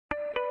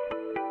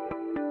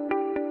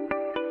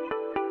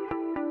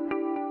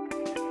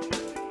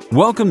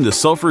Welcome to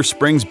Sulphur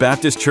Springs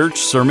Baptist Church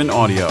Sermon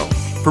Audio.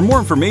 For more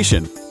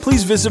information,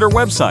 please visit our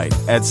website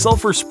at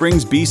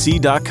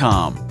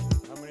sulphurspringsbc.com. How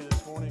many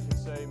this morning can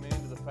say amen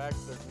to the fact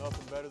that there's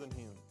nothing better than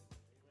Him?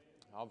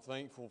 I'm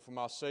thankful for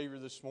my Savior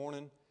this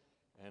morning,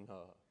 and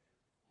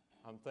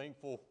I'm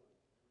thankful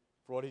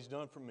for what He's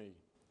done for me.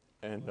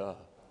 And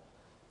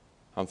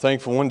I'm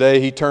thankful one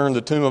day He turned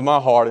the tomb of my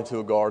heart into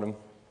a garden.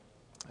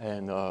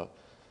 And if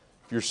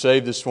you're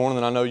saved this morning,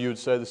 then I know you would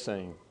say the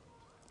same.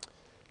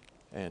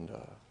 And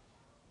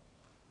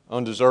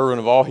undeserving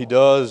of all He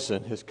does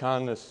and His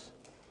kindness,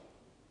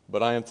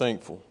 but I am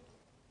thankful,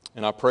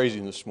 and I praise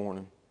Him this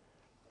morning.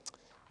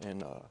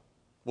 And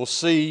we'll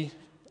see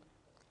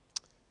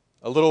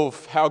a little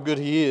of how good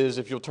He is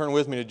if you'll turn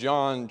with me to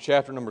John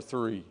chapter number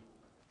 3.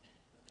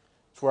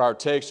 It's where our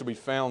text will be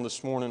found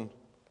this morning.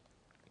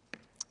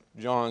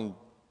 John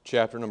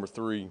chapter number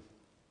 3.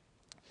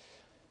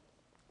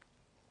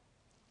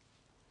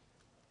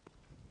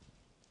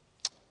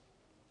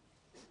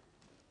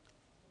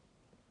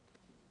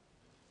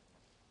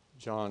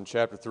 John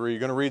chapter 3. You're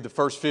going to read the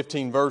first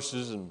 15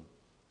 verses and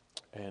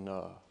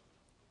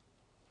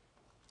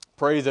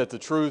pray that the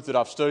truth that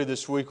I've studied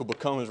this week will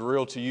become as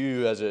real to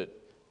you as it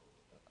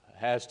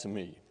has to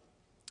me.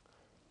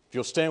 If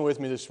you'll stand with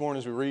me this morning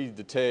as we read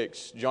the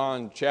text,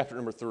 John chapter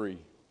number 3.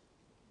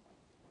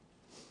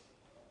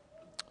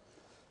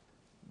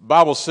 The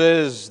Bible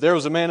says, "There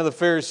was a man of the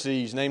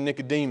Pharisees named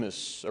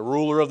Nicodemus, a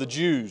ruler of the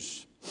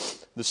Jews.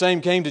 The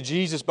same came to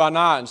Jesus by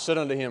night and said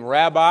unto him,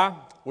 Rabbi,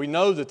 we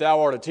know that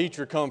thou art a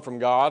teacher come from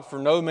God, for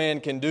no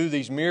man can do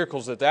these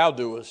miracles that thou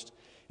doest,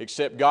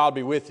 except God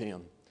be with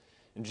him.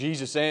 And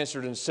Jesus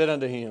answered and said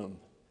unto him,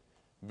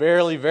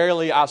 Verily,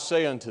 verily, I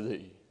say unto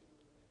thee,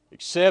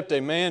 except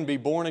a man be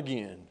born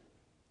again,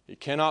 he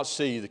cannot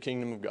see the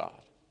kingdom of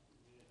God.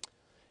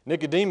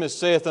 Nicodemus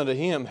saith unto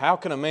him, How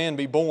can a man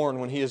be born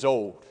when he is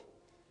old?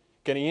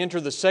 Can he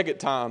enter the second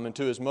time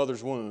into his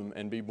mother's womb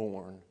and be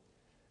born?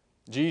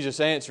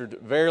 Jesus answered,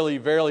 Verily,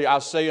 verily, I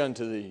say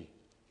unto thee,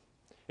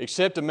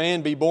 except a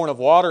man be born of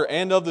water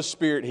and of the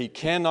Spirit, he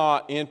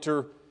cannot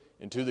enter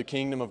into the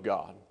kingdom of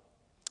God.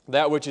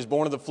 That which is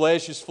born of the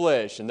flesh is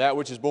flesh, and that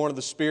which is born of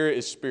the Spirit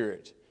is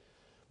spirit.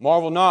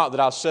 Marvel not that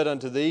I said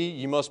unto thee,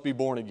 Ye must be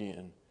born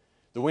again.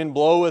 The wind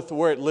bloweth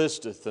where it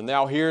listeth, and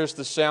thou hearest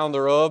the sound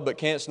thereof, but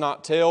canst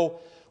not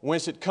tell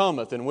whence it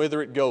cometh and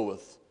whither it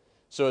goeth.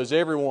 So is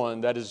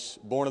everyone that is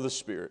born of the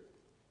Spirit.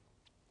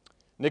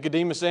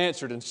 Nicodemus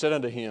answered and said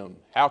unto him,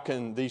 How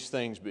can these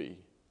things be?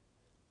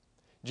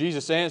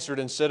 Jesus answered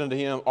and said unto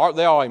him, Art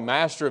thou a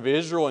master of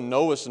Israel, and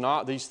knowest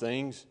not these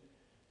things?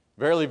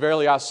 Verily,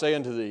 verily, I say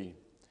unto thee,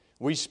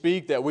 we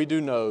speak that we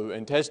do know,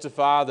 and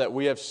testify that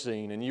we have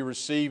seen, and ye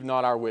receive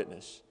not our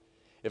witness.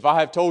 If I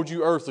have told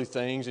you earthly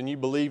things, and you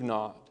believe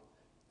not,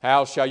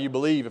 how shall you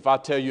believe if I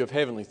tell you of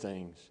heavenly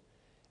things?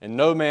 And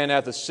no man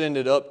hath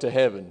ascended up to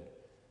heaven,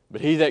 but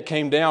he that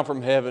came down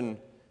from heaven,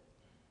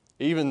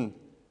 even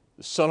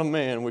the Son of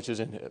Man which is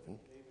in heaven.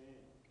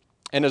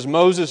 And as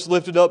Moses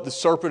lifted up the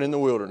serpent in the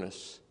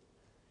wilderness,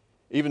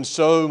 even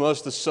so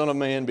must the Son of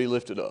Man be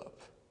lifted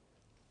up,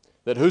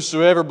 that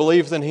whosoever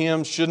believeth in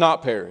Him should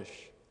not perish,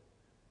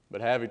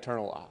 but have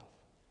eternal life."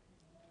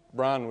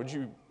 Brian, would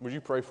you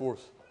pray for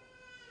us?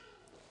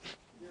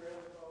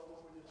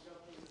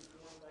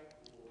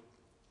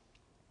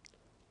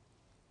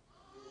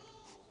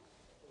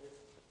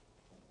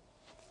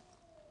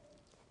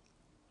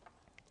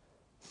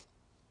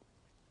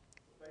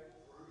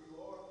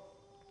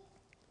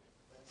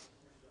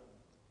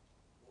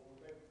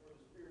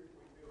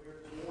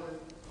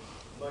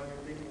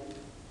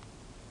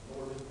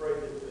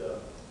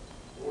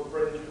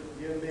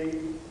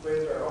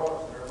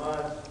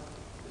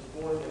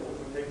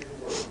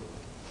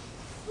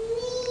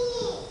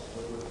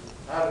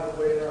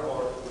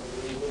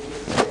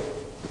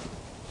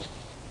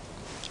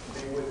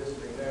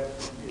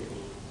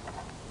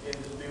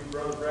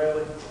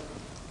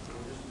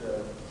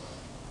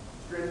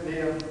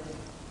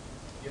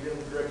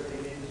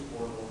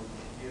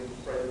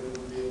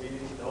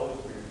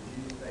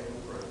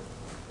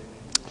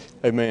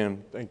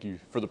 Amen. Thank you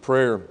for the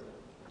prayer.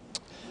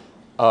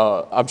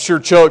 I'm sure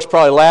Chuck's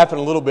probably laughing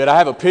a little bit. I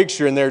have a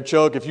picture in there,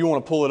 Chuck, if you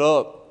want to pull it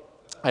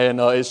up. And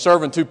it's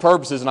serving two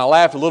purposes. And I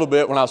laughed a little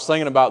bit when I was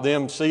thinking about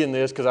them seeing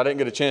this because I didn't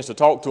get a chance to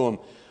talk to them.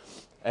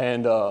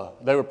 And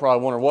they were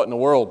probably wondering what in the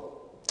world.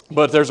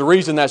 But there's a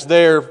reason that's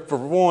there. For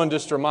one,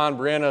 just to remind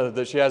Brianna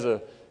that she has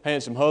a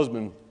handsome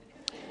husband,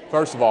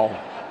 first of all.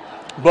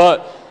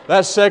 But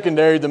that's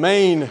secondary.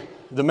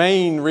 The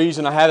main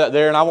reason I have that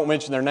there, and I won't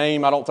mention their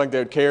name, I don't think they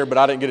would care, but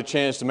I didn't get a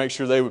chance to make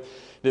sure they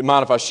didn't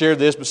mind if I shared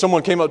this. But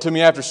someone came up to me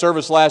after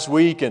service last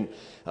week, and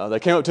they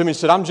came up to me and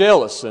said, "I'm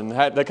jealous." And they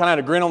kind of had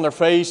a grin on their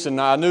face,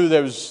 and I knew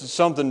there was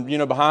something,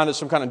 behind it,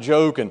 some kind of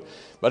joke,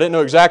 but I didn't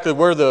know exactly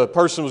where the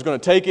person was going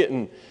to take it.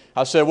 And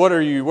I said, what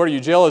are you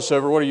jealous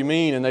over? What do you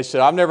mean? And they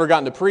said, "I've never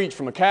gotten to preach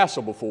from a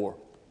castle before."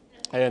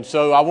 And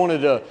so I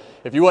wanted to,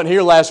 if you wasn't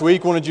here last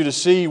week, wanted you to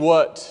see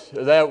what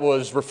that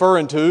was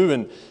referring to.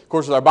 And of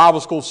course, with our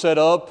Bible school set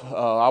up,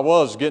 I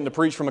was getting to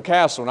preach from a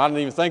castle, and I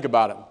didn't even think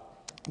about it.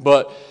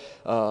 But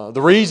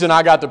the reason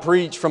I got to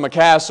preach from a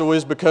castle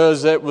is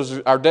because that was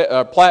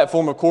our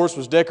platform, of course,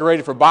 was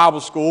decorated for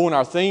Bible school, and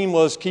our theme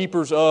was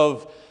Keepers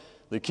of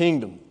the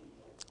Kingdom.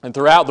 And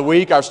throughout the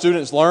week, our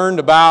students learned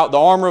about the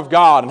armor of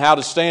God and how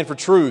to stand for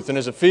truth. And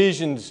as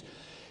Ephesians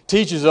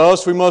teaches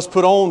us, we must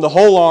put on the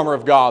whole armor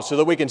of God so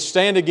that we can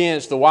stand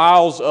against the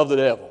wiles of the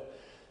devil.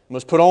 We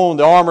must put on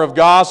the armor of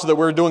God so that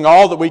we're doing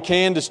all that we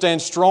can to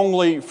stand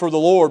strongly for the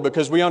Lord,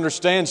 because we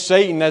understand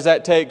Satan, as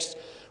that text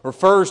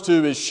refers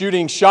to, is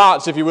shooting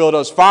shots, if you will, at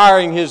us,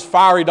 firing his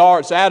fiery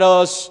darts at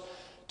us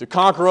to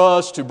conquer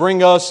us, to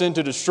bring us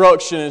into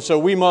destruction. And so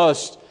we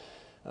must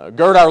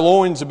gird our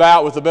loins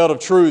about with the belt of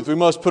truth. We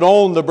must put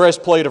on the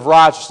breastplate of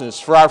righteousness.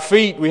 For our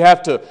feet, we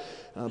have to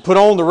put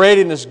on the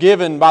readiness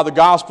given by the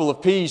gospel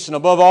of peace. And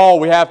above all,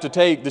 we have to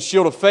take the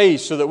shield of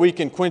faith so that we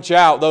can quench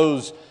out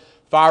those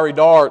fiery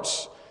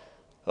darts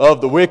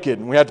of the wicked.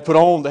 And we have to put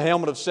on the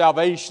helmet of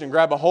salvation and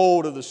grab a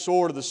hold of the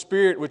sword of the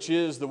Spirit, which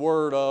is the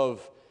Word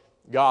of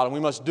God. And we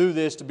must do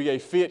this to be a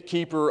fit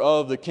keeper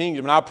of the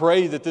kingdom. And I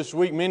pray that this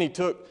week many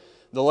took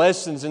the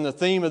lessons and the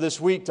theme of this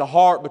week to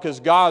heart, because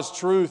God's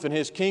truth and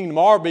His kingdom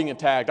are being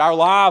attacked. Our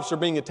lives are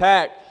being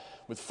attacked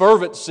with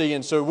fervency,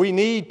 and so we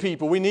need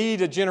people. We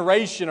need a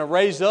generation to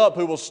raise up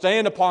who will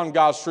stand upon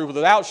God's truth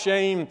without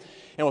shame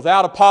and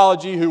without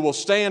apology, who will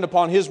stand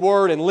upon His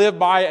Word and live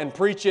by it and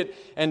preach it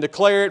and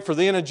declare it for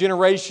then a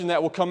generation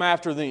that will come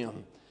after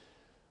them.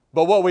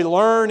 But what we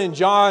learn in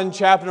John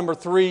chapter number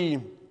 3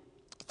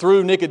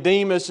 through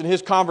Nicodemus and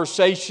his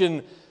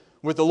conversation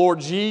with the Lord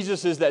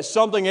Jesus is that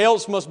something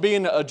else must be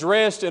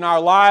addressed in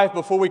our life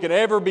before we could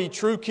ever be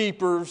true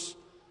keepers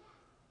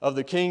of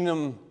the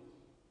kingdom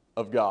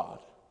of God.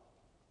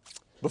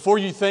 Before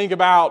you think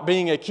about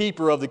being a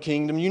keeper of the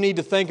kingdom, you need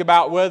to think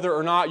about whether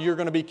or not you're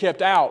going to be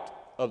kept out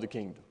of the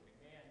kingdom.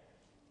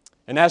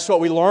 And that's what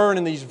we learn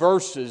in these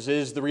verses,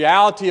 is the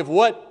reality of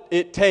what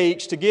it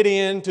takes to get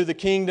into the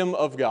kingdom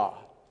of God.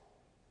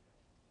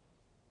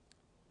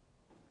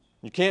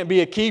 You can't be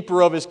a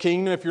keeper of His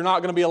kingdom if you're not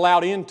going to be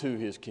allowed into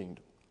His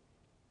kingdom.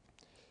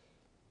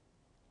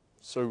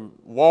 So,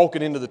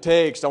 walking into the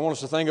text, I want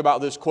us to think about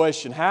this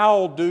question: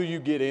 how do you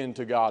get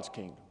into God's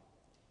kingdom?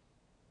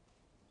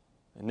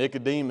 And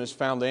Nicodemus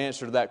found the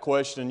answer to that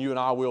question, and you and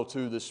I will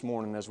too this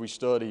morning as we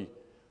study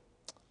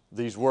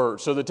these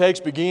words. So the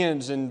text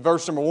begins in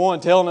verse number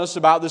 1 telling us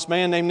about this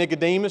man named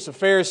Nicodemus, a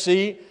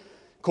Pharisee,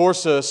 of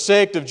course a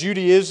sect of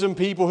Judaism,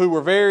 people who were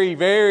very,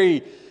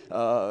 very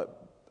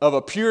of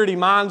a purity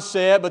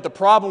mindset, but the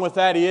problem with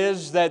that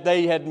is that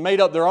they had made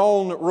up their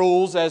own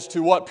rules as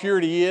to what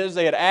purity is.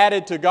 They had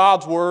added to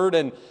God's Word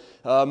and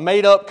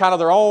made up kind of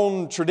their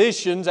own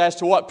traditions as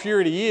to what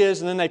purity is,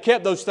 and then they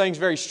kept those things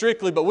very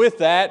strictly, but with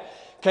that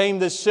came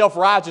this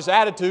self-righteous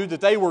attitude that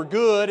they were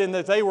good and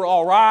that they were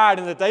all right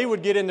and that they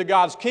would get into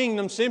God's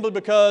kingdom simply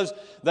because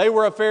they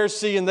were a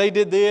Pharisee and they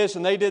did this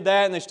and they did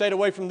that and they stayed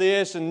away from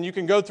this, and you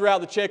can go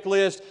throughout the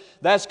checklist.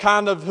 That's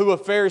kind of who a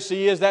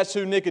Pharisee is. That's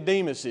who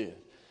Nicodemus is.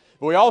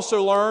 But we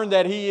also learn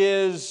that he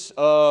is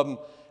a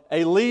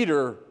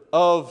leader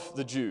of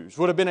the Jews,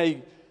 would have been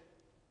a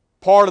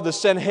part of the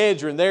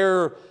Sanhedrin,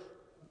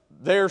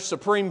 their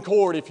supreme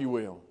court, if you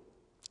will.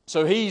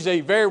 So he's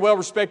a very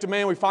well-respected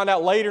man. We find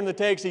out later in the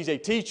text he's a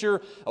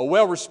teacher, a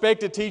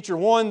well-respected teacher,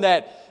 one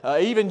that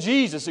even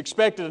Jesus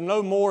expected to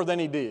know more than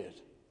he did.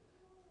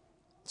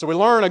 So we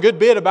learn a good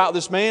bit about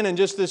this man in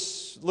just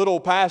this little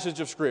passage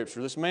of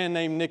Scripture. This man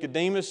named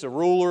Nicodemus, a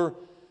ruler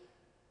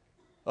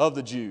of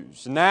the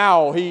Jews.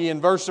 Now in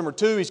verse number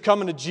 2, he's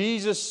coming to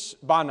Jesus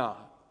by night.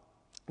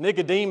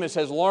 Nicodemus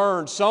has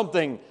learned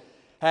something,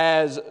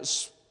 has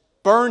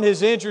spurned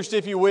his interest,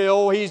 if you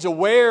will. He's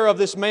aware of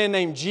this man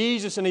named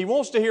Jesus, and he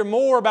wants to hear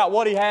more about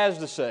what he has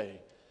to say.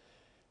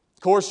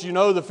 Of course, you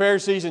know the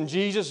Pharisees and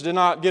Jesus did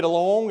not get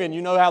along, and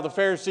you know how the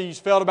Pharisees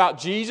felt about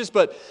Jesus,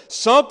 but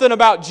something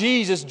about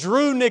Jesus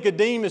drew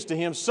Nicodemus to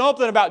him.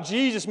 Something about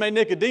Jesus made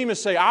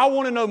Nicodemus say, I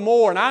want to know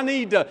more, and I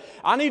need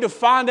to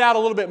find out a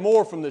little bit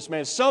more from this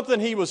man. Something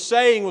he was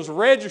saying was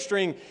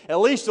registering at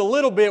least a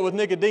little bit with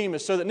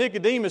Nicodemus, so that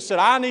Nicodemus said,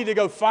 I need to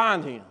go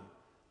find him,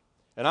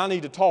 and I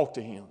need to talk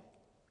to him.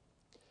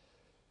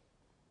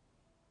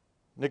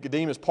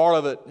 Nicodemus, part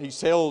of it, he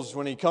tells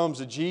when he comes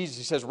to Jesus,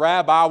 he says,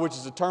 Rabbi, which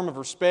is a term of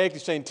respect.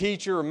 He's saying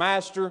teacher or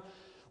master.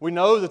 We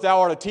know that thou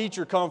art a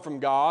teacher come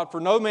from God, for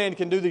no man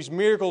can do these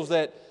miracles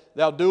that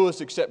thou doest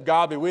except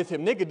God be with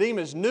him.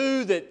 Nicodemus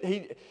knew that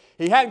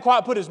he hadn't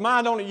quite put his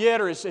mind on it yet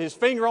or his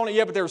finger on it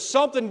yet, but there was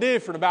something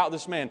different about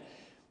this man.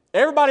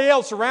 Everybody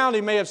else around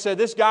him may have said,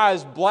 this guy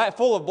is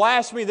full of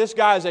blasphemy, this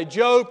guy is a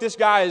joke, this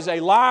guy is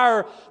a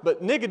liar,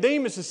 but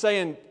Nicodemus is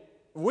saying,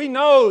 we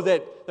know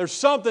that there's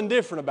something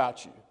different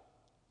about you.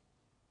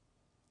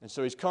 And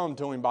so he's come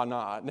to him by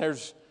night.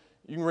 And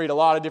you can read a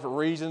lot of different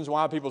reasons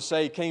why people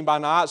say he came by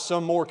night.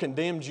 Some more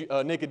condemn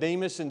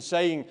Nicodemus in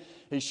saying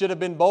he should have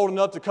been bold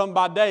enough to come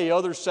by day.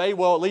 Others say,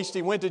 well, at least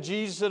he went to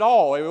Jesus at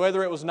all.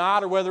 Whether it was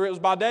night or whether it was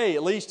by day,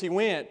 at least he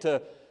went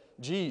to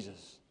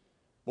Jesus.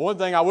 But one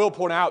thing I will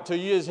point out to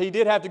you is he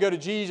did have to go to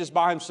Jesus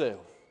by himself.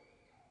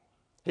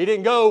 He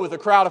didn't go with a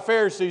crowd of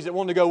Pharisees that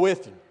wanted to go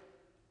with him.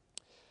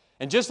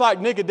 And just like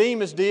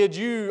Nicodemus did,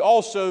 you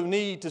also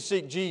need to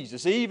seek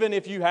Jesus, even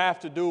if you have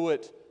to do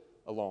it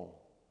alone.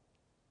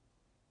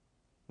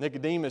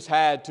 Nicodemus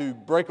had to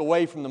break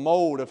away from the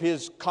mold of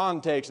his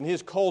context and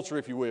his culture,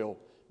 if you will,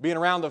 being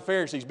around the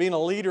Pharisees, being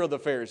a leader of the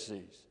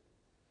Pharisees,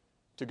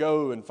 to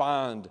go and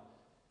find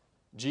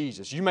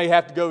Jesus. You may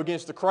have to go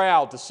against the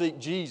crowd to seek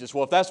Jesus.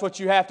 Well, if that's what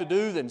you have to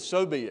do, then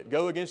so be it.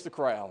 Go against the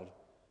crowd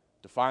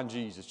to find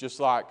Jesus,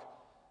 just like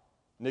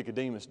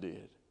Nicodemus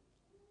did.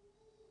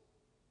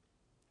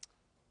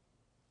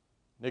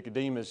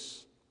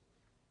 Nicodemus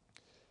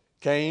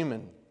came,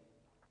 and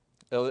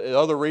the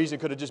other reason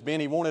could have just been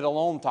he wanted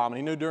alone time. And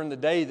he knew during the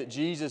day that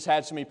Jesus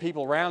had so many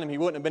people around him, he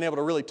wouldn't have been able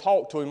to really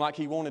talk to him like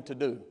he wanted to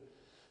do.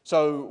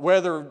 So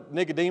whether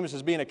Nicodemus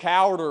is being a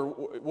coward or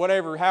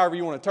whatever, however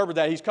you want to interpret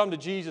that, he's come to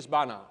Jesus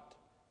by night.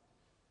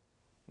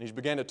 And he's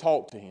began to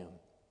talk to him.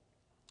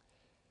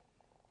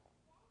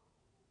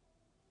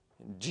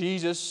 And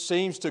Jesus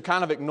seems to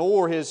kind of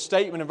ignore his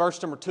statement in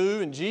verse number 2.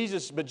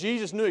 But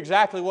Jesus knew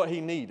exactly what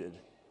he needed.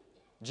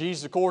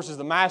 Jesus, of course, is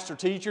the master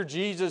teacher.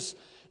 Jesus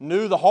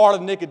knew the heart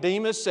of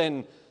Nicodemus,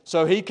 and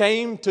so he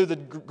came to the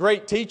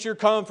great teacher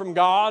come from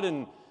God,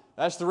 and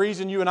that's the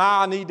reason you and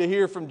I need to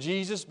hear from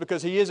Jesus,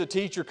 because He is a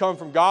teacher come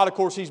from God. Of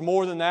course, He's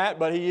more than that,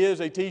 but He is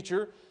a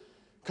teacher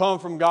come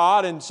from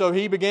God, and so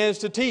He begins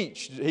to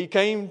teach. He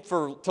came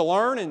to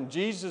learn, and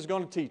Jesus is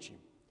going to teach him.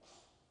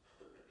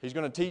 He's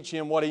going to teach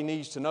him what he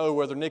needs to know,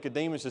 whether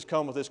Nicodemus has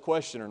come with this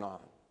question or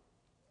not.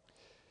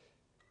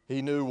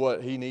 He knew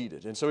what he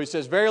needed. And so he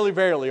says, verily,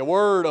 verily, a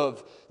word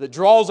that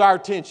draws our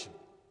attention.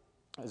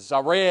 As I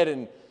read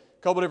in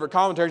a couple different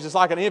commentaries, it's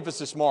like an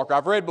emphasis marker.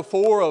 I've read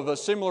before of a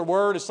similar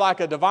word. It's like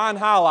a divine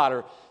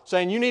highlighter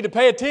saying you need to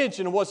pay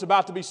attention to what's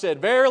about to be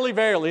said. Verily,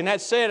 verily. And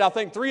that's said, I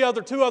think, two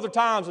other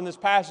times in this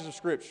passage of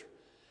Scripture,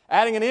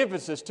 adding an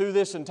emphasis to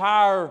this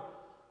entire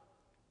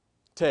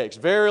text.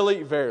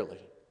 Verily, verily.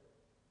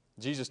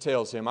 Jesus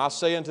tells him, I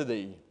say unto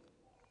thee,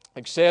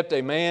 except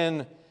a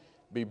man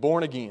be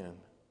born again,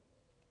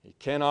 he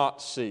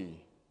cannot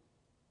see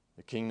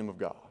the kingdom of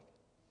God.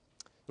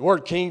 The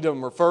word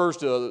kingdom refers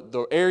to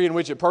the area in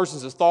which a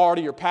person's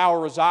authority or power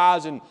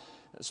resides, and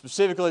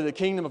specifically the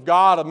kingdom of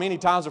God many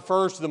times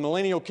refers to the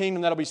millennial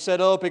kingdom that will be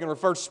set up. It can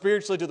refer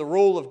spiritually to the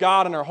rule of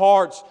God in our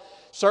hearts.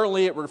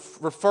 Certainly it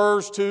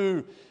refers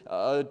to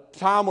a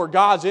time where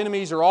God's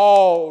enemies are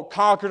all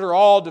conquered or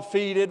all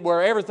defeated,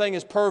 where everything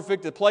is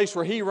perfect, the place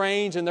where He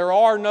reigns and there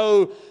are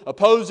no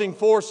opposing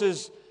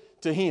forces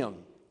to Him.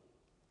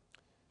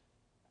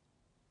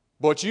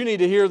 But what you need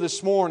to hear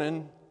this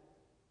morning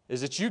is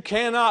that you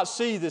cannot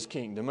see this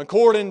kingdom.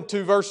 According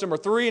to verse number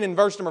 3 and in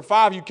verse number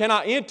 5, you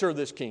cannot enter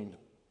this kingdom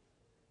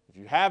if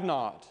you have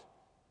not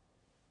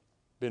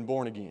been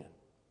born again.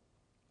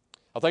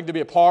 I think to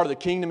be a part of the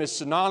kingdom is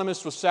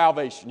synonymous with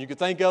salvation. You could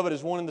think of it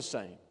as one and the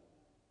same.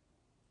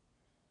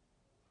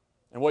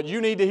 And what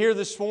you need to hear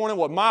this morning,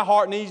 what my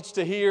heart needs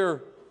to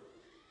hear,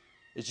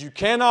 is you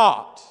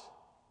cannot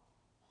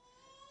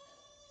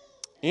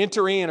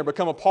enter in or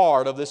become a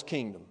part of this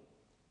kingdom.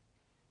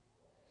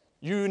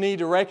 You need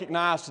to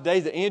recognize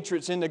today the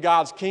entrance into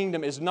God's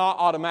kingdom is not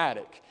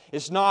automatic.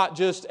 It's not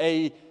just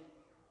a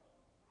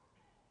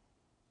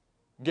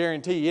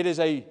guarantee. It is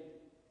a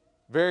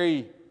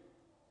very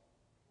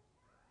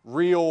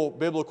real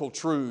biblical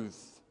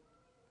truth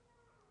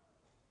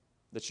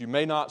that you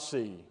may not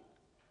see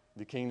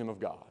the kingdom of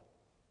God.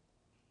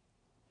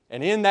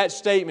 And in that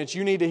statement,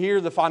 you need to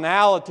hear the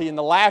finality and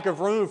the lack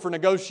of room for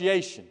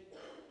negotiation.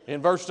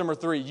 In verse number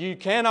 3, you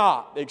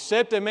cannot,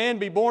 except a man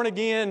be born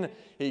again,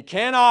 he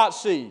cannot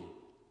see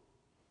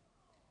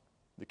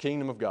the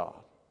kingdom of God.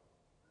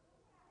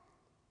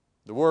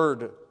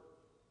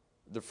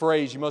 The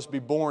phrase, you must be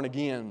born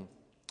again,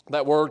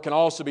 that word can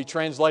also be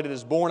translated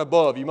as born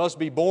above. You must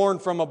be born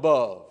from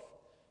above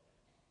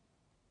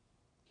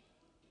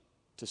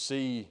to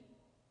see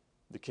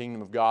the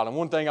kingdom of God. And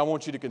one thing I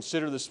want you to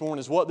consider this morning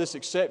is what this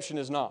exception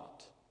is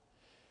not.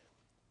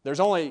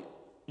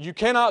 You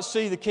cannot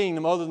see the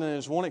kingdom other than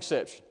there's one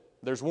exception.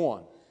 There's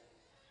one.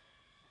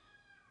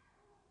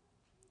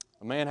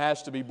 A man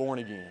has to be born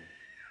again.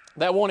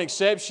 That one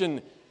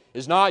exception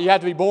is not you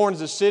have to be born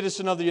as a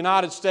citizen of the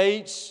United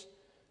States.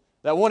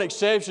 That one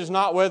exception is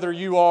not whether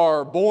you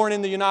are born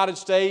in the United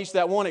States.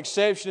 That one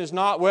exception is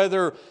not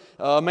whether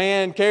a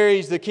man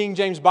carries the King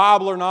James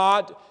Bible or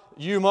not.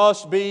 You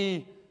must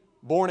be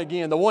born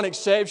again. The one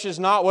exception is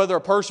not whether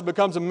a person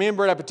becomes a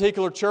member at a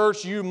particular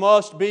church. You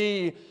must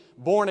be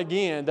born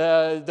again.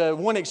 The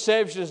one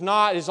exception is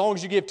not as long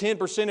as you give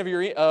 10%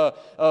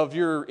 of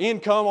your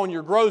income on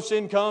your gross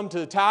income to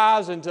the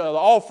tithes and to the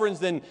offerings,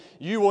 then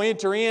you will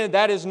enter in.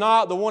 That is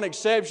not the one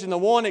exception. The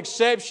one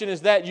exception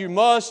is that you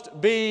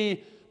must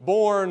be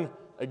born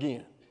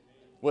again.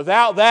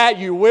 Without that,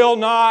 you will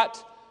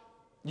not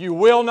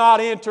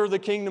enter the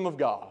kingdom of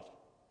God.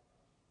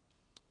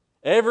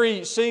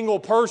 Every single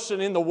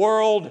person in the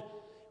world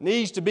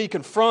needs to be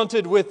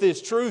confronted with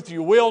this truth.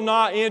 You will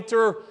not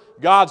enter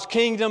God's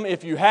kingdom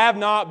if you have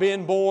not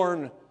been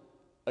born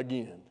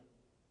again.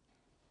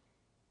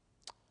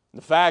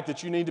 The fact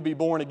that you need to be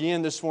born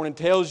again this morning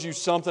tells you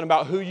something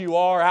about who you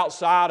are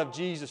outside of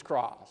Jesus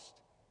Christ.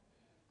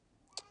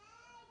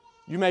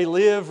 You may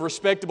live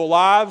respectable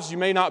lives. You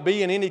may not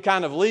be in any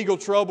kind of legal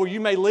trouble. You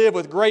may live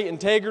with great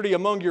integrity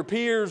among your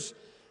peers.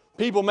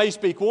 People may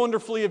speak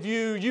wonderfully of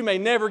you. You may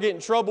never get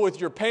in trouble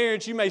with your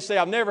parents. You may say,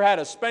 I've never had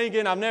a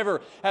spanking. I've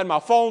never had my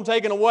phone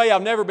taken away.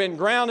 I've never been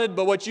grounded.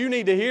 But what you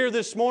need to hear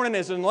this morning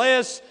is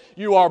unless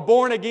you are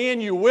born again,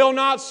 you will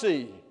not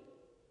see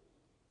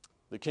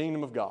the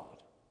kingdom of God.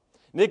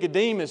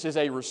 Nicodemus is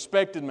a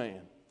respected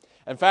man.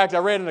 In fact, I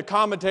read in a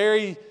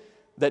commentary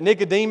that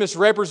Nicodemus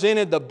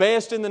represented the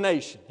best in the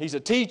nation. He's a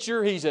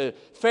teacher. He's a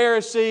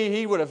Pharisee.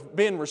 He would have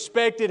been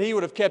respected. He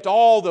would have kept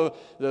all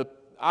the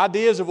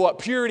ideas of what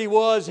purity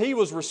was. He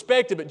was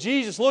respected. But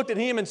Jesus looked at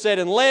him and said,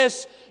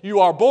 unless you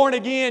are born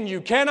again,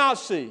 you cannot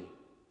see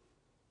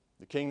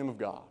the kingdom of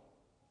God.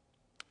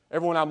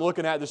 Everyone I'm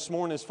looking at this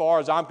morning, as far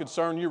as I'm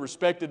concerned, you're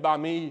respected by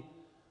me.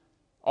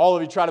 All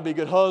of you try to be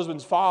good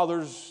husbands,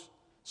 fathers,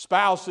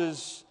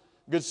 spouses,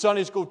 good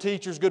Sunday school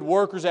teachers, good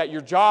workers at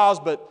your jobs,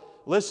 but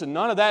listen,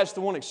 none of that's the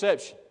one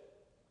exception.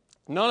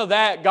 None of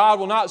that, God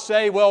will not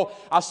say, well,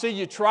 I see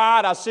you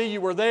tried, I see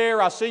you were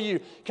there, I see you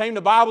came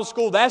to Bible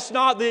school. That's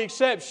not the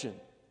exception.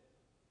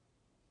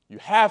 You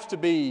have to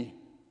be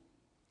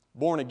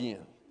born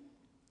again.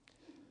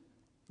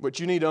 What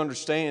you need to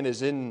understand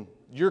is in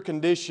your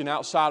condition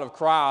outside of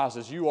Christ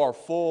is you are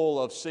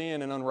full of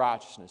sin and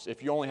unrighteousness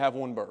if you only have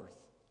one birth.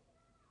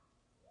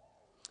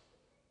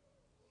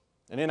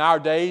 And in our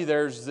day,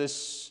 there's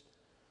this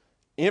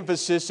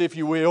emphasis, if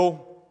you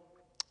will,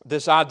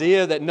 this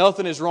idea that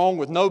nothing is wrong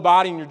with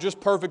nobody and you're just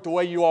perfect the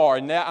way you are.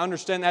 And I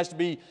understand that has to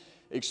be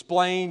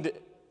explained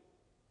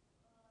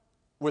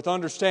with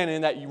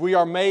understanding that we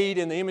are made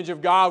in the image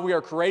of God. We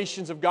are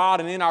creations of God,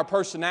 and in our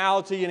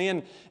personality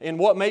and in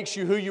what makes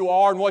you who you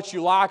are and what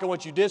you like and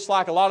what you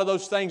dislike, a lot of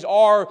those things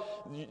are,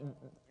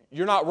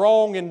 you're not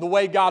wrong in the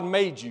way God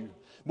made you.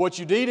 What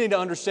you do need to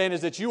understand is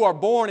that you are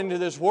born into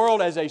this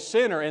world as a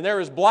sinner, and there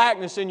is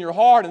blackness in your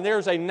heart, and there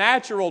is a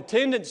natural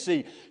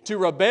tendency to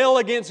rebel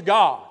against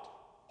God.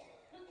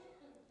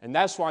 And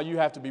that's why you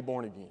have to be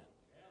born again.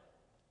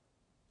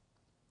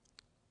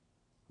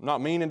 I'm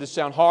not meaning to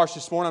sound harsh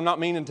this morning. I'm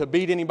not meaning to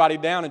beat anybody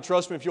down, and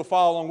trust me, if you'll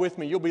follow along with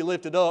me, you'll be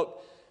lifted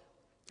up.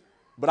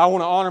 But I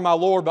want to honor my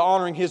Lord by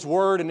honoring His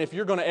Word, and if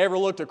you're going to ever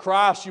look to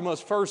Christ, you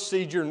must first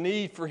see your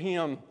need for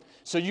Him.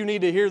 So you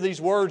need to hear these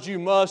words, you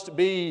must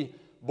be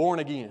born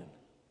again.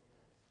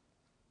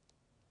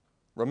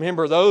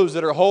 Remember, those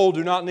that are whole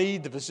do not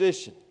need the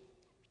physician.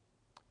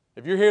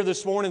 If you're here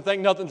this morning and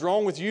think nothing's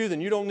wrong with you,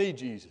 then you don't need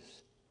Jesus.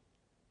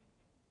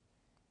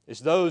 It's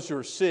those who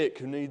are sick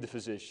who need the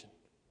physician.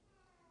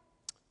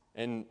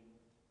 And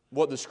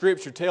what the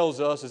Scripture tells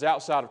us is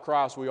outside of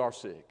Christ we are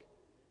sick.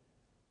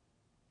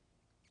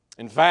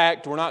 In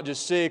fact, we're not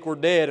just sick, we're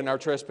dead in our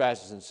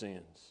trespasses and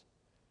sins.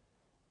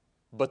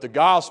 But the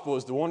gospel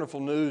is the wonderful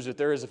news that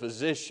there is a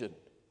physician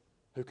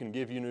who can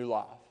give you new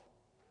life.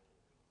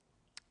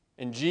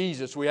 In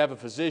Jesus, we have a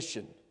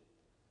physician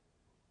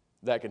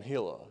that can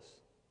heal us.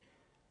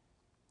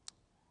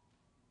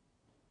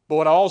 But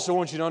what I also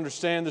want you to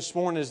understand this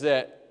morning is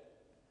that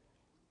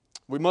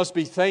we must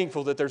be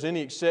thankful that there's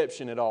any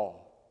exception at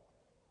all.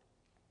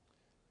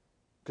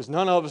 Because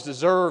none of us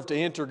deserve to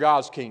enter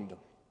God's kingdom.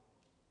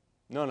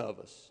 None of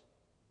us.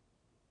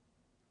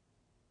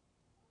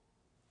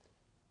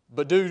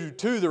 But due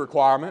to the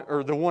requirement,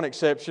 or the one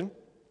exception,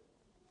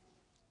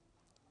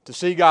 to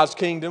see God's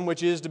kingdom,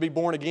 which is to be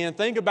born again,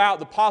 think about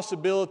the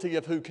possibility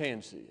of who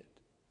can see it.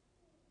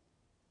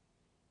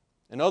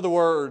 In other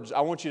words, I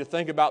want you to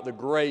think about the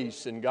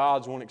grace in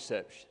God's one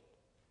exception.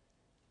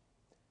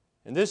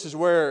 And this is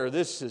where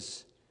this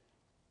has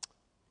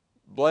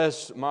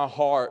blessed my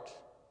heart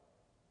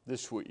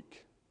this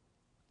week.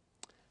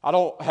 I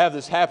don't have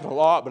this happen a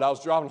lot, but I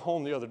was driving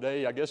home the other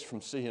day, I guess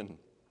from seeing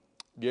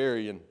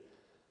Gary, and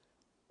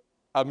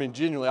I mean,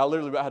 genuinely, I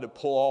literally had to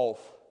pull off.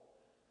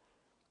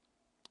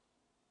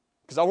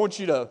 Because I want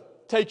you to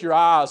take your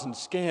eyes and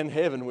scan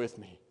heaven with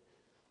me.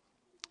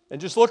 And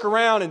just look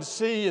around and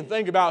see and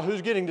think about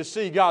who's getting to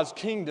see God's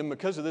kingdom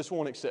because of this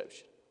one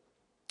exception.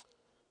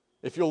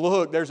 If you'll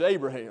look, there's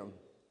Abraham,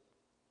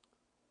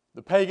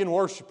 the pagan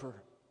worshiper,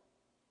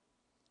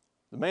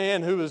 the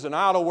man who is an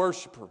idol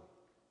worshiper.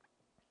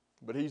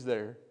 But he's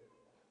there.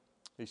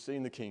 He's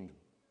seen the kingdom.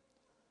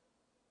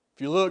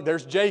 If you look,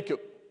 there's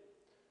Jacob.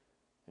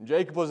 And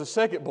Jacob was the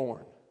second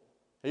born.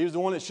 He was the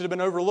one that should have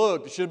been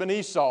overlooked. It should have been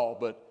Esau,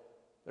 but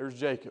there's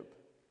Jacob.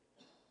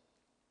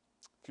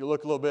 If you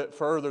look a little bit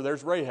further,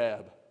 there's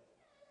Rahab,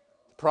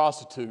 the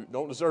prostitute.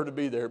 Don't deserve to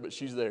be there, but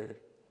she's there.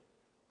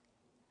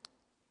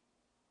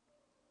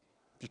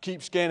 If you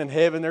keep scanning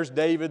heaven, there's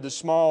David, the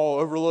small,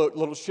 overlooked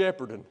little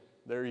shepherd, and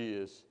there he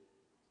is.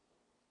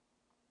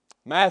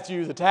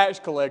 Matthew, the tax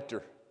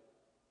collector,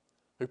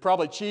 who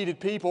probably cheated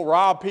people,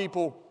 robbed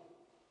people,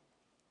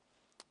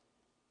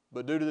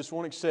 but due to this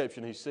one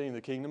exception, he's seeing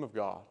the kingdom of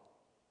God.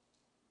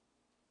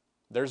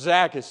 There's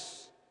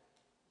Zacchaeus,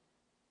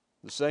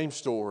 the same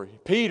story.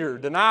 Peter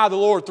denied the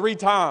Lord 3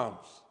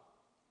 times,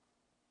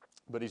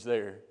 but He's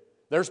there.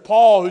 There's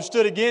Paul who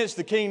stood against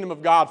the kingdom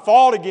of God,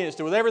 fought against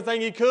it with everything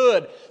he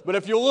could. But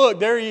if you look,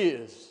 there he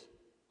is.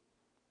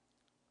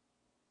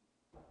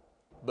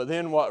 But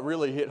then what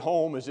really hit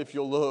home is if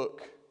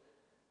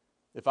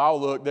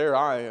I'll look, there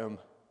I am.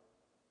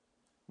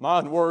 My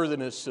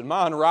unworthiness and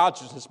my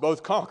unrighteousness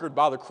both conquered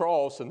by the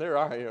cross, and there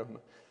I am,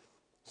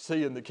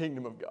 seeing the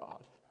kingdom of God.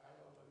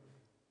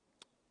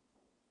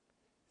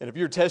 And if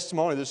your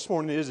testimony this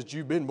morning is that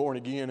you've been born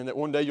again and that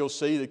one day you'll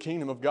see the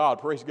kingdom of God,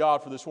 praise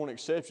God for this one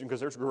exception because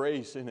there's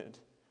grace in it.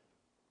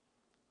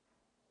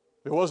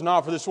 If it was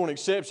not for this one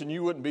exception,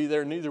 you wouldn't be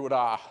there, neither would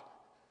I.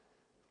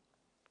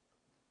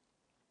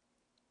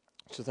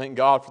 So thank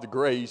God for the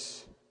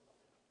grace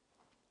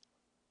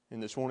in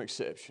this one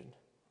exception.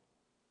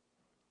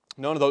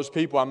 None of those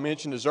people I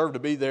mentioned deserve to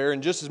be there,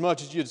 and just as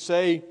much as you'd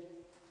say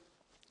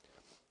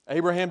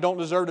Abraham don't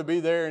deserve to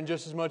be there, and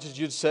just as much as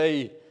you'd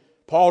say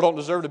Paul don't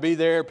deserve to be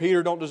there,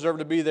 Peter don't deserve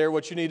to be there,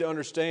 what you need to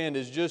understand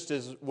is just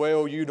as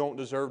well you don't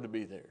deserve to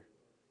be there.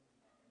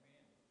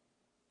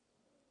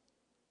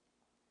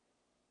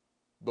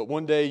 But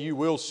one day you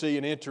will see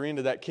and enter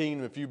into that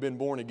kingdom if you've been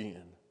born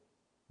again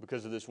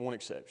because of this one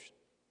exception.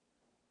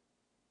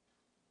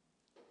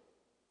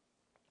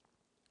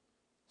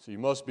 So you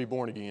must be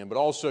born again, but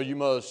also you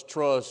must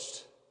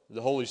trust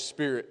the Holy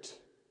Spirit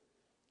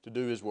to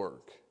do His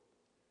work.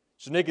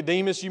 So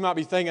Nicodemus, you might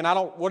be thinking,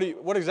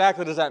 what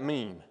exactly does that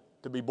mean,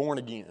 to be born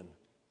again?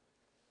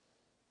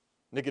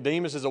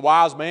 Nicodemus is a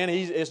wise man.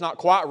 It's not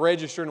quite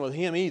registering with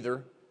him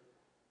either.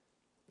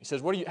 He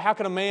says, how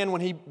can a man,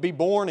 when he be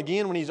born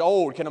again when he's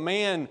old? Can a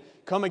man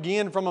come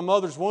again from a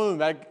mother's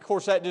womb? Of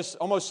course, that just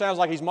almost sounds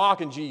like he's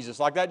mocking Jesus.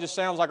 Like that just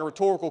sounds like a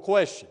rhetorical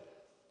question.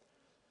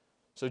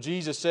 So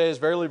Jesus says,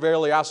 verily,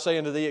 verily, I say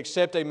unto thee,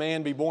 except a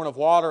man be born of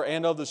water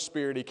and of the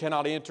Spirit, he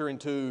cannot enter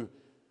into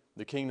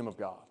the kingdom of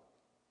God.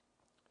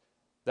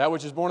 That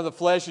which is born of the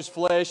flesh is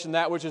flesh, and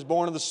that which is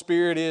born of the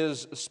Spirit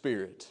is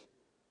spirit.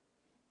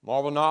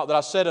 Marvel not that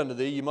I said unto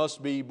thee, you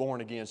must be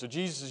born again. So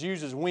Jesus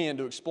uses wind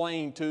to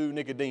explain to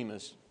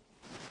Nicodemus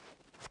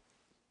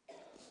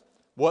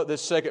what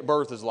this second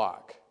birth is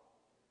like.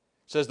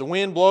 It says, the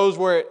wind blows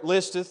where it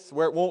listeth,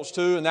 where it wants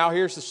to, and thou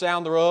hearest the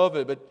sound thereof,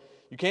 but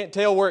you can't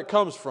tell where it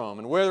comes from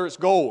and whether it's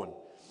going.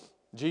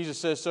 Jesus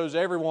says, so is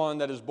everyone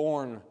that is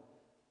born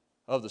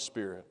of the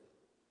Spirit.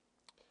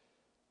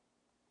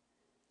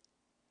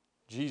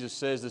 Jesus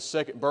says the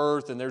second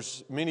birth, and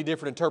there's many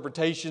different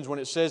interpretations when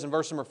it says in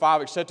verse number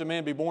 5, except a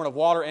man be born of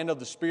water and of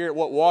the Spirit,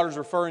 what water is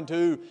referring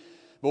to.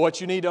 But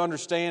what you need to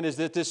understand is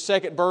that this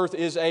second birth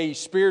is a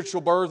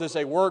spiritual birth. It's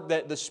a work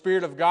that the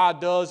Spirit of God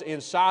does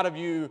inside of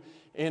you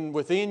and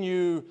within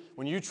you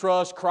when you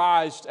trust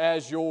Christ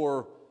as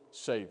your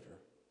Savior.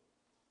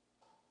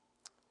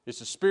 It's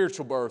a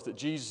spiritual birth that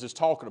Jesus is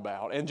talking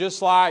about. And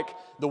just like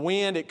the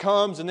wind, it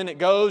comes and then it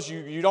goes.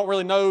 You don't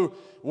really know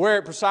where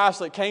it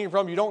precisely came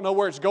from. You don't know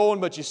where it's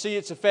going, but you see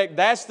its effect.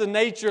 That's the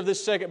nature of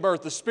this second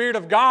birth. The Spirit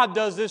of God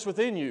does this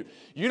within you.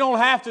 You don't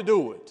have to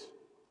do it.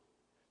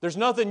 There's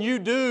nothing you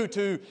do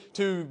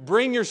to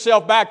bring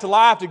yourself back to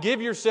life, to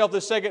give yourself the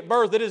second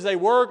birth. It is a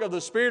work of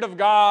the Spirit of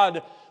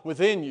God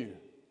within you.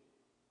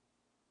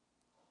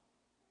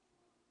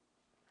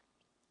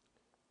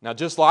 Now,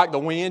 just like the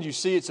wind, you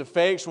see its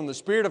effects. When the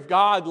Spirit of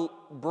God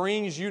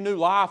brings you new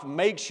life,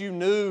 makes you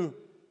new,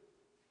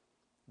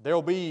 there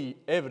will be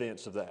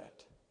evidence of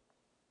that.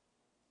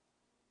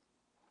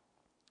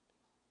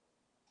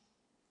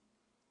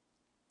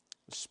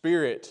 The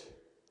Spirit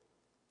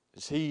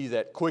is He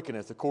that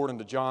quickeneth, according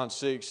to John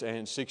 6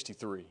 and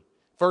 63.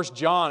 1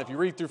 John, if you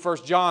read through 1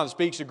 John,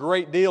 speaks a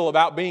great deal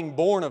about being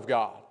born of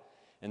God.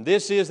 And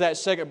this is that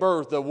second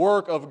birth, the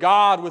work of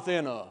God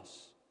within us.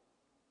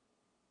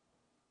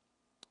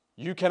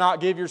 You cannot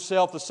give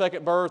yourself the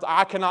second birth.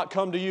 I cannot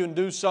come to you and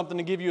do something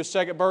to give you a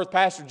second birth.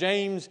 Pastor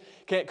James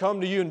can't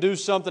come to you and do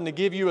something to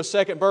give you a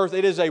second birth.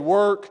 It is a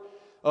work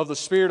of the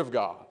Spirit of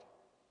God.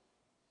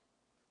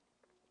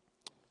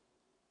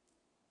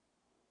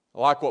 I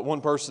like what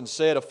one person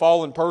said, a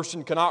fallen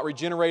person cannot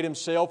regenerate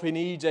himself. He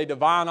needs a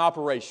divine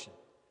operation.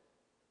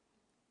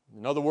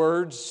 In other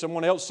words,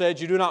 someone else said,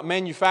 you do not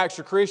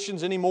manufacture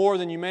Christians any more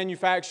than you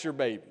manufacture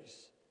babies.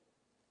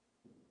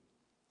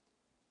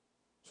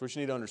 So what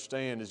you need to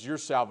understand is your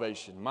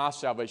salvation, my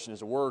salvation,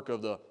 is a work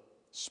of the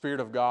Spirit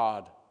of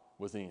God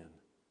within.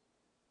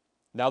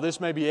 Now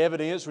this may be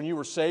evidence when you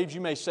were saved.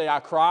 You may say, I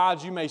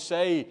cried. You may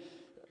say,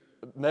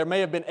 there may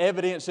have been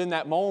evidence in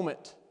that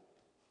moment.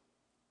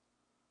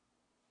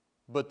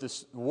 But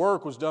this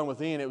work was done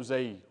within. It was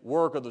a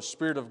work of the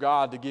Spirit of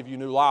God to give you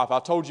new life. I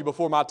told you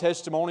before my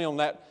testimony on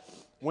that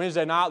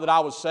Wednesday night that I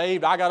was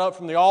saved. I got up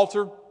from the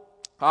altar.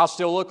 I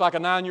still looked like a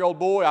 9-year-old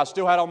boy. I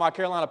still had on my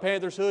Carolina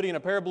Panthers hoodie and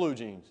a pair of blue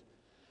jeans.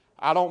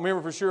 I don't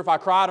remember for sure if I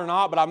cried or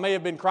not, but I may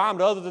have been crying.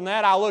 But other than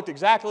that, I looked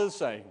exactly the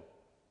same.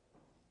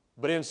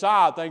 But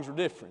inside, things were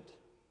different.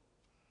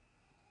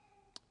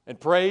 And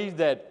prayed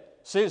that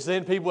since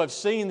then, people have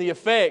seen the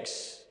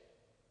effects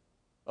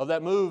of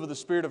that move of the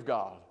Spirit of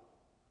God.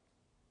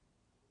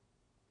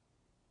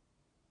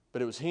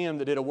 But it was Him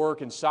that did a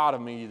work inside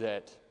of me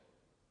that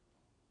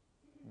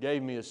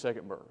gave me a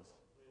second birth.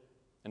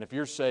 And if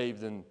you're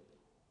saved, then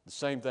the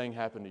same thing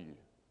happened to you.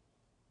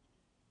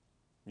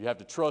 You have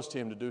to trust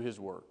Him to do His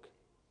work,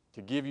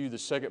 to give you the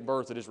second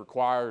birth that is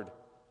required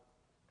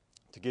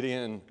to get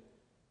in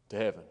to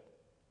heaven.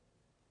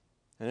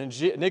 And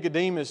then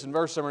Nicodemus in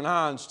verse number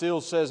 9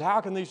 still says,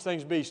 how can these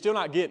things be? Still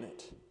not getting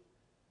it.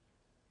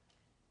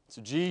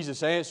 So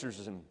Jesus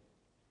answers him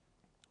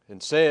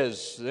and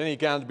says, then he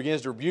kind of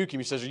begins to rebuke him.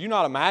 He says, are you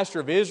not a master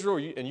of Israel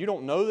and you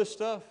don't know this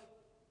stuff?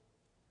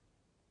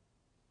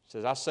 He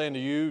says, I say unto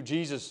you,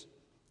 Jesus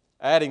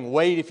adding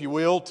weight, if you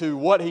will, to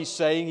what he's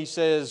saying. He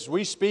says,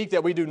 we speak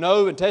that we do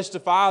know and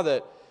testify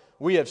that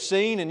we have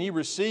seen, and ye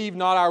receive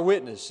not our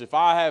witness. If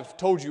I have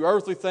told you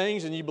earthly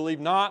things and ye believe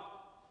not,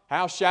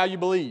 how shall you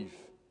believe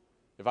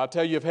if I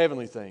tell you of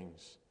heavenly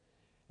things?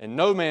 And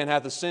no man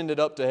hath ascended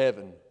up to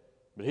heaven,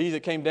 but he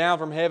that came down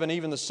from heaven,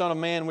 even the Son of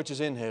Man which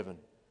is in heaven.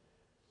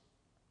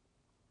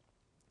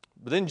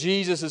 But then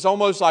Jesus, it's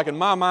almost like in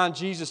my mind,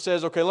 Jesus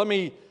says,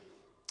 okay,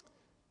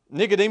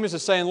 Nicodemus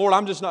is saying, Lord,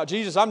 I'm just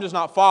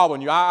not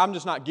following you. I'm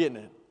just not getting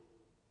it.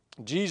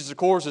 Jesus, of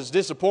course, is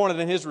disappointed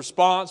in his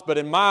response, but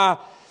in my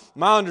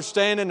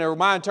understanding or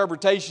my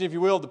interpretation, if you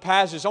will, of the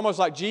passage, it's almost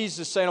like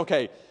Jesus is saying,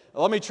 okay,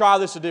 let me try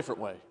this a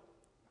different way.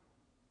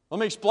 Let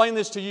me explain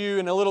this to you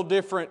in a little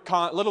different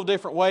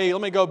way.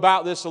 Let me go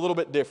about this a little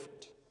bit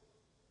different.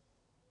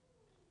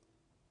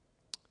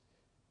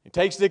 He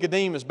takes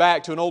Nicodemus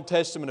back to an Old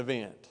Testament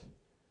event.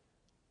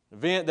 An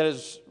event that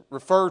is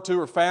referred to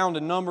or found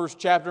in Numbers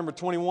chapter number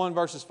 21,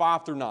 verses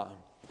 5 through 9.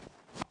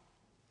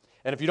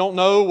 And if you don't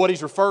know what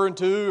he's referring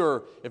to,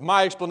 or if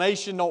my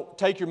explanation don't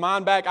take your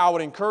mind back, I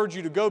would encourage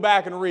you to go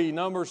back and read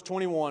Numbers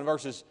 21,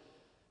 verses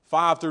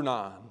 5 through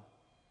 9.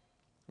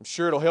 I'm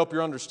sure it'll help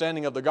your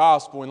understanding of the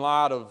gospel in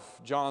light of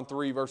John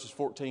 3, verses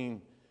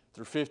 14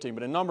 through 15.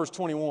 But in Numbers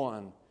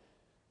 21,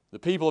 the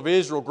people of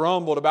Israel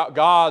grumbled about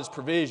God's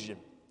provision.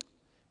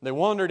 They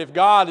wondered if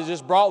God had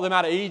just brought them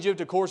out of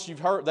Egypt. Of course, you've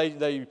heard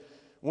they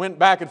went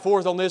back and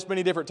forth on this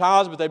many different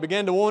times, but they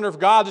began to wonder if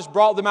God just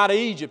brought them out of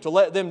Egypt to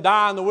let them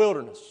die in the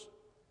wilderness.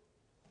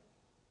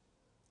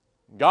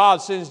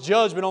 God sends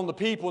judgment on the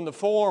people in the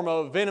form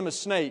of venomous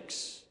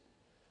snakes.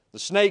 The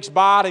snakes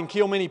bite and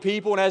kill many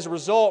people, and as a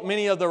result,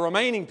 many of the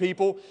remaining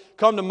people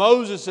come to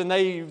Moses and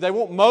they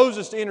want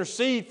Moses to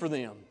intercede for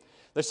them.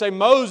 They say,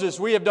 Moses,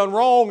 we have done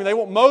wrong, and they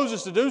want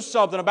Moses to do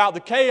something about the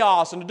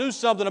chaos and to do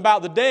something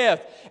about the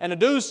death and to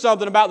do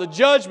something about the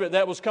judgment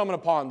that was coming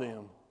upon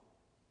them.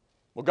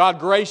 Well,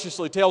 God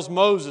graciously tells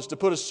Moses to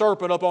put a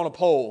serpent up on a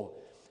pole.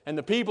 And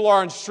the people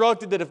are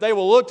instructed that if they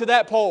will look to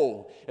that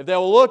pole, if they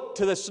will look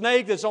to the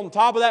snake that's on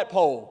top of that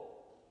pole,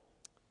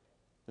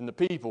 then the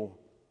people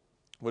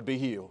would be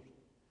healed.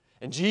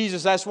 And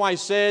Jesus, that's why He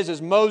says,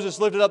 as Moses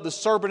lifted up the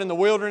serpent in the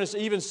wilderness,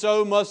 even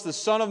so must the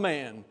Son of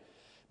Man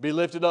be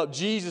lifted up.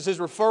 Jesus is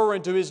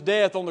referring to His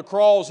death on the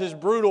cross, His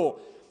brutal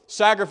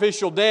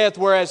sacrificial death,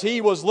 whereas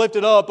He was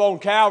lifted up on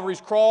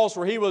Calvary's cross,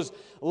 where He was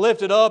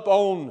lifted up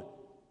on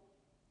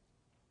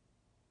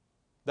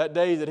that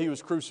day that He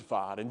was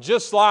crucified. And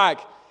just like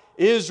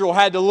Israel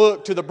had to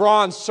look to the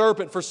bronze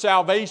serpent for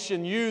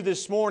salvation, you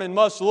this morning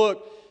must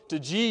look to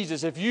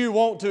Jesus. If you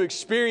want to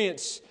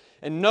experience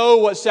and know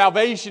what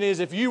salvation is,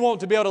 if you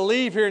want to be able to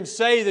leave here and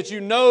say that you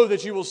know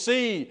that you will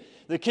see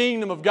the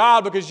kingdom of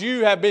God because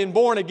you have been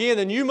born again,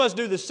 then you must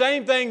do the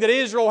same thing that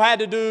Israel had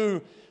to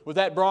do with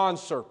that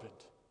bronze serpent.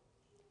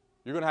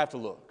 You're going to have to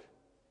look.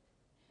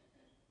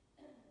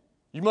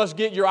 You must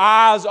get your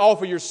eyes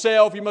off of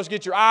yourself. You must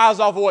get your eyes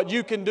off of what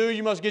you can do.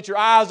 You must get your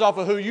eyes off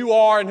of who you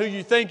are and who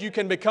you think you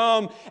can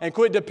become, and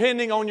quit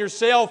depending on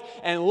yourself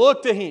and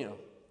look to Him.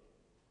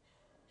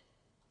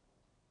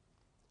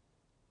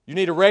 You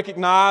need to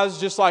recognize,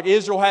 just like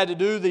Israel had to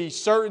do, the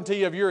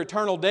certainty of your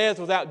eternal death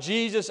without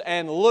Jesus,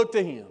 and look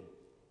to Him.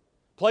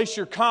 Place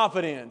your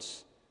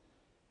confidence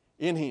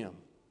in Him.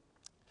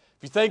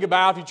 If you think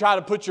about, if you try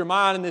to put your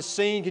mind in this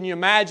scene, can you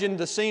imagine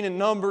the scene in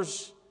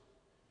Numbers?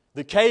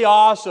 The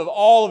chaos of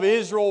all of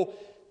Israel,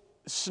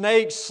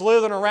 snakes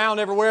slithering around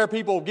everywhere,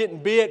 people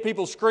getting bit,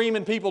 people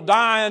screaming, people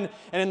dying.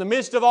 And in the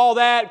midst of all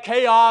that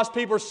chaos,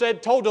 people are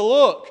told to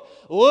look.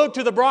 Look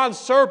to the bronze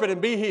serpent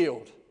and be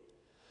healed.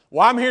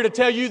 Well, I'm here to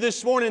tell you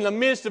this morning, in the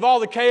midst of all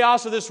the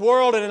chaos of this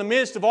world and in the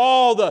midst of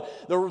all the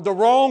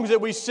wrongs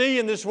that we see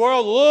in this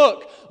world,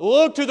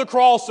 look to the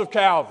cross of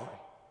Calvary.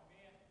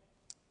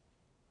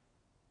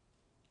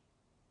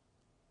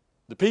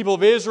 The people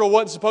of Israel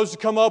wasn't supposed to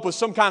come up with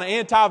some kind of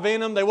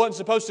anti-venom. They wasn't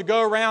supposed to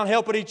go around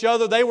helping each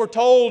other. They were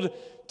told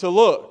to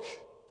look.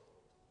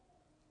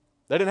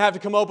 They didn't have to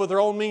come up with their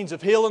own means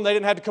of healing. They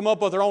didn't have to come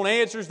up with their own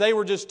answers. They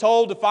were just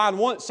told to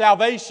find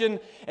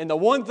salvation in the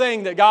one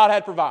thing that God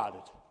had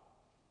provided.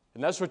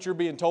 And that's what you're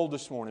being told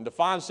this morning, to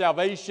find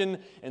salvation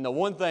in the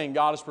one thing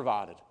God has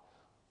provided.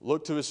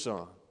 Look to His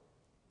Son.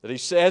 That He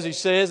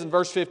says in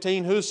verse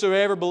 15,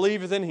 whosoever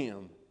believeth in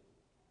Him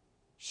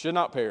should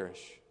not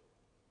perish,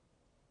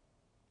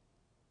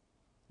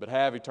 but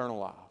have eternal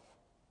life.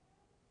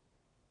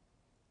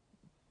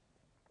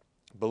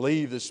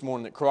 Believe this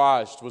morning that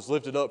Christ was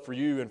lifted up for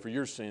you and for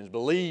your sins.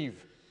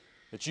 Believe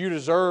that you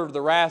deserved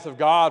the wrath of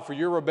God for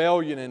your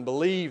rebellion, and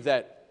believe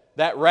that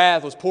that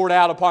wrath was poured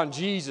out upon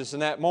Jesus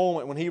in that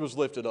moment when He was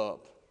lifted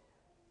up.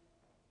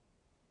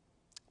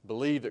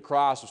 Believe that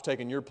Christ was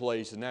taking your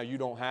place, and now you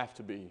don't have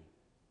to be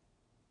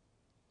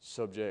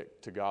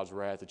subject to God's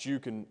wrath, that you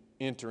can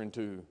enter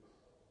into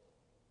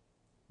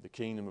the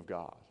kingdom of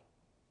God.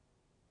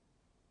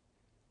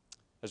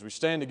 As we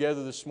stand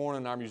together this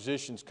morning, our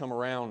musicians come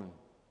around.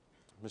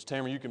 Ms.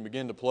 Tamara, you can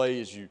begin to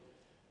play as you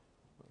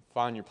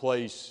find your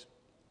place.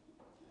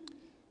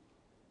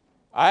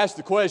 I asked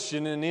the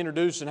question in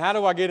introducing, how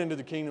do I get into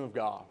the kingdom of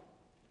God?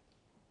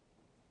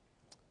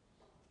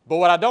 But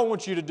what I don't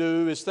want you to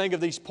do is think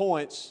of these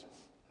points.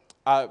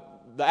 The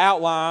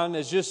outline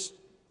is just,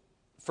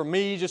 for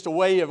me, just a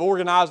way of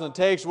organizing the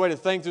text, a way to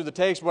think through the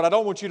text. What I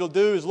don't want you to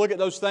do is look at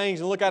those things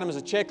and look at them as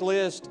a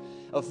checklist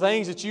of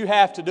things that you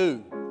have to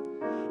do.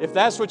 If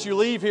that's what you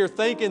leave here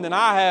thinking, then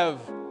I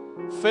have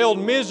failed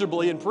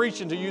miserably in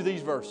preaching to you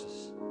these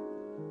verses.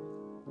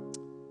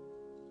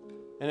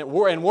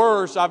 And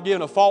worse, I've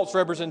given a false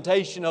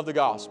representation of the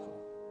gospel.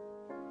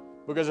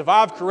 Because if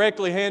I've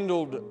correctly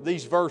handled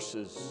these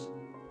verses,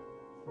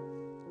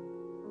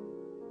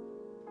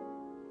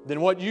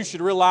 then what you should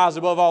realize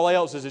above all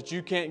else is that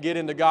you can't get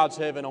into God's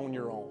heaven on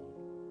your own.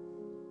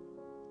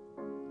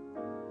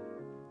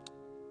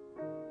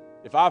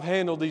 If I've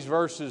handled these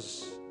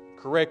verses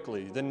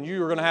correctly, then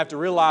you are going to have to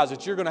realize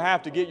that you're going to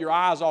have to get your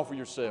eyes off of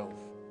yourself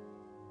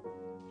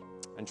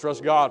and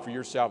trust God for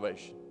your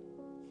salvation.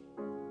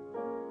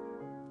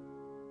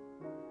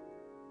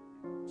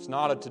 It's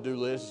not a to-do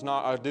list. It's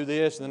not I do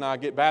this and then I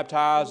get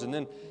baptized and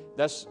then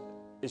it's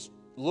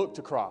look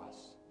to Christ.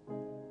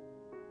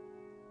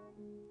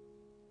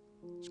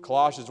 As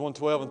Colossians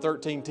 1:12 and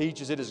 13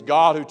 teaches, it is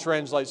God who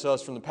translates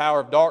us from the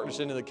power of darkness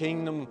into the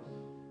kingdom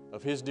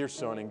of His dear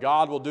Son. And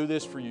God will do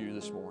this for you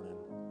this morning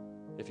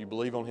if you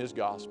believe on His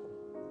gospel.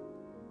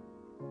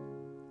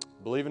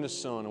 Believe in His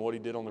Son and what He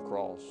did on the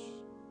cross.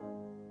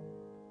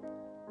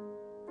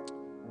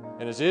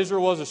 And as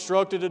Israel was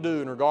instructed to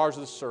do in regards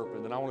to the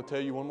serpent, then I want to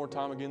tell you one more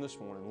time again this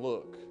morning,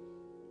 look.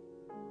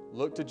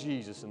 Look to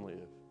Jesus and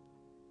live.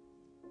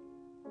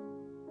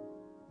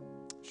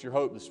 It's your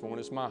hope this morning.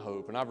 It's my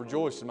hope. And I've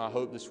rejoiced in my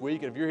hope this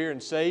week. And if you're here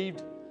and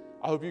saved,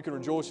 I hope you can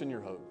rejoice in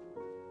your hope.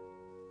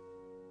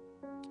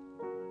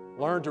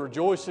 Learn to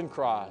rejoice in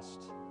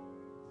Christ.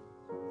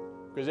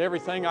 Because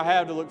everything I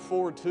have to look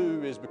forward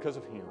to is because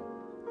of Him.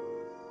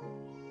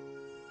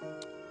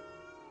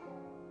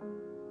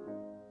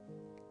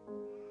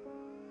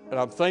 And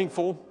I'm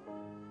thankful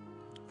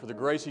for the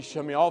grace He's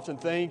shown me. I often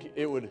think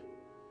it would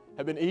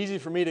have been easy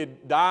for me to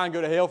die and go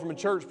to hell from a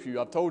church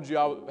pew. I've told you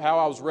how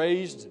I was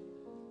raised.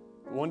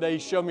 One day He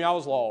showed me I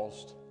was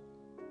lost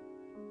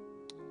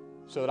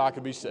so that I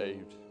could be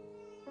saved.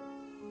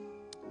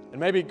 And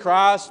maybe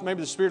Christ,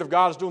 maybe the Spirit of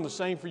God is doing the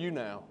same for you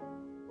now.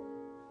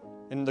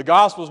 And the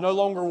gospel is no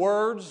longer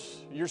words.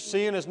 Your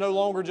sin is no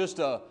longer just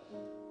an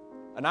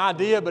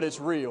idea, but it's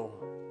real.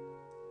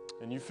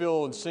 And you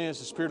feel and sense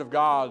the Spirit of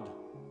God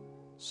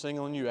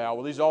singling you out.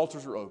 Well, these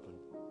altars are open.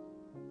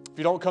 If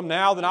you don't come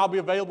now, then I'll be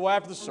available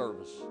after the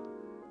service.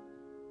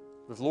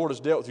 If the Lord has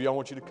dealt with you, I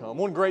want you to come.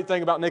 One great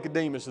thing about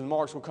Nicodemus, and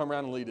Mark's will come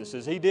around and lead us,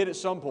 is he did at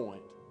some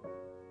point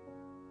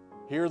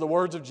hear the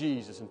words of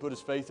Jesus and put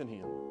his faith in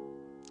Him.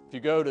 If you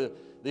go to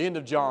the end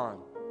of John,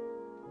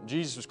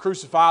 Jesus was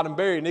crucified and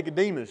buried.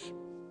 Nicodemus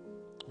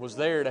was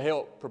there to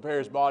help prepare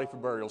his body for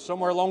burial.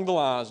 Somewhere along the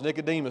lines,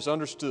 Nicodemus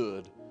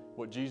understood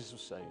what Jesus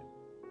was saying.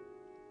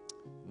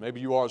 Maybe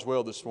you are as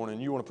well this morning,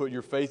 and you want to put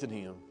your faith in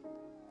Him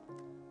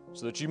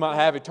so that you might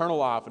have eternal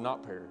life and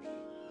not perish.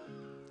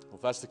 Well,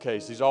 if that's the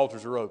case, these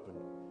altars are open.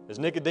 As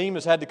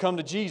Nicodemus had to come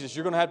to Jesus,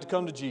 you're going to have to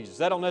come to Jesus.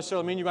 That don't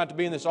necessarily mean you're going to have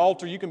to be in this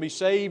altar. You can be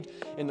saved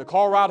in the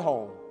car ride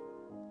home.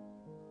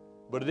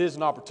 But it is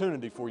an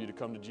opportunity for you to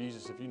come to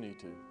Jesus if you need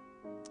to.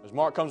 As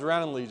Mark comes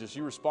around and leads us,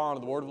 you respond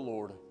to the word of the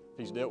Lord if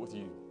He's dealt with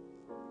you.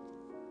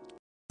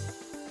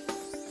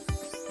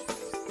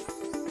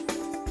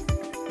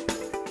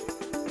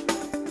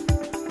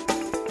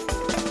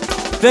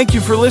 Thank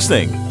you for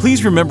listening.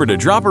 Please remember to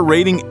drop a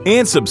rating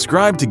and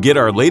subscribe to get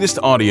our latest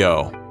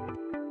audio.